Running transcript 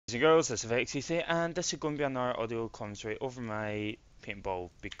Boys and girls, this is Hypixel, and this is going to be another audio commentary over my paintball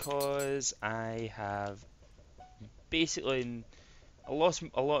because I have basically a lot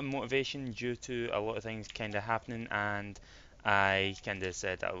of motivation due to a lot of things kind of happening, and I kind of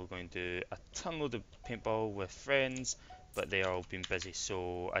said that I was going to do a ton load of paintball with friends, but they are all been busy,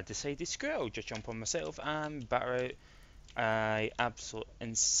 so I decided screw it, I'll just jump on myself and batter out a absolute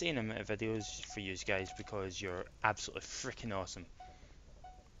insane amount of videos for you guys because you're absolutely freaking awesome.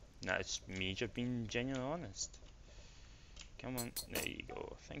 That's me just being genuinely honest. Come on, there you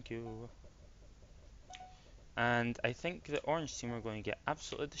go, thank you. And I think the orange team are going to get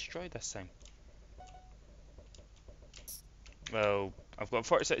absolutely destroyed this time. Well, I've got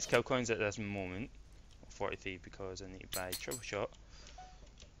 46 kill coins at this moment. 43 because I need to buy triple shot.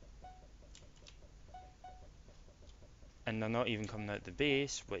 And they're not even coming out the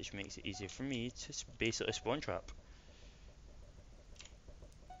base, which makes it easier for me to basically spawn trap.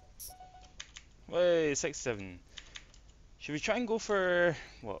 Wait, 67. Should we try and go for,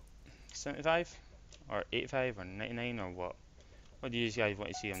 what, 75? Or 85 or 99 or what? What do you guys want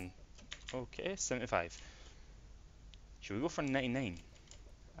to see on? Okay, 75. Should we go for 99?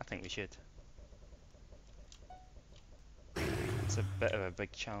 I think we should. It's a bit of a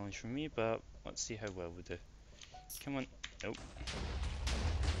big challenge for me, but let's see how well we do. Come on. Nope.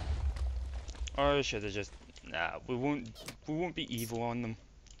 Or should I just... Nah, we won't be evil on them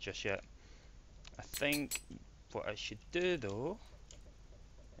just yet. I think what I should do though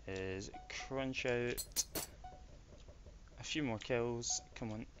is crunch out a few more kills.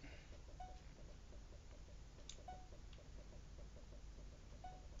 Come on.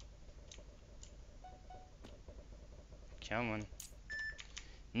 Come on.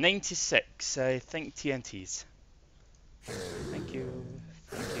 96, I think TNTs. Thank you.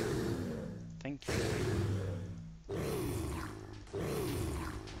 Thank you. Thank you.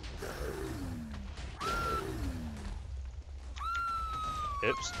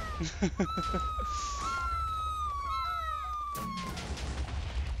 Oops.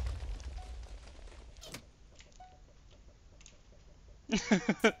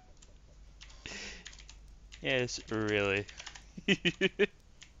 Yes, really.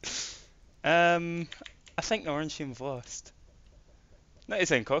 I think the orange team have lost. Not to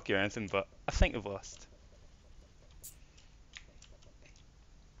sound cocky or anything, but I think they've lost.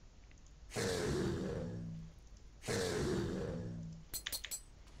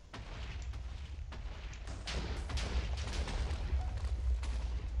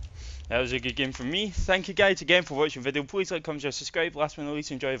 That was a good game from me. Thank you guys again for watching the video. Please like, comment, share, subscribe. Last but not least,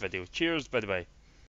 enjoy the video. Cheers, bye bye.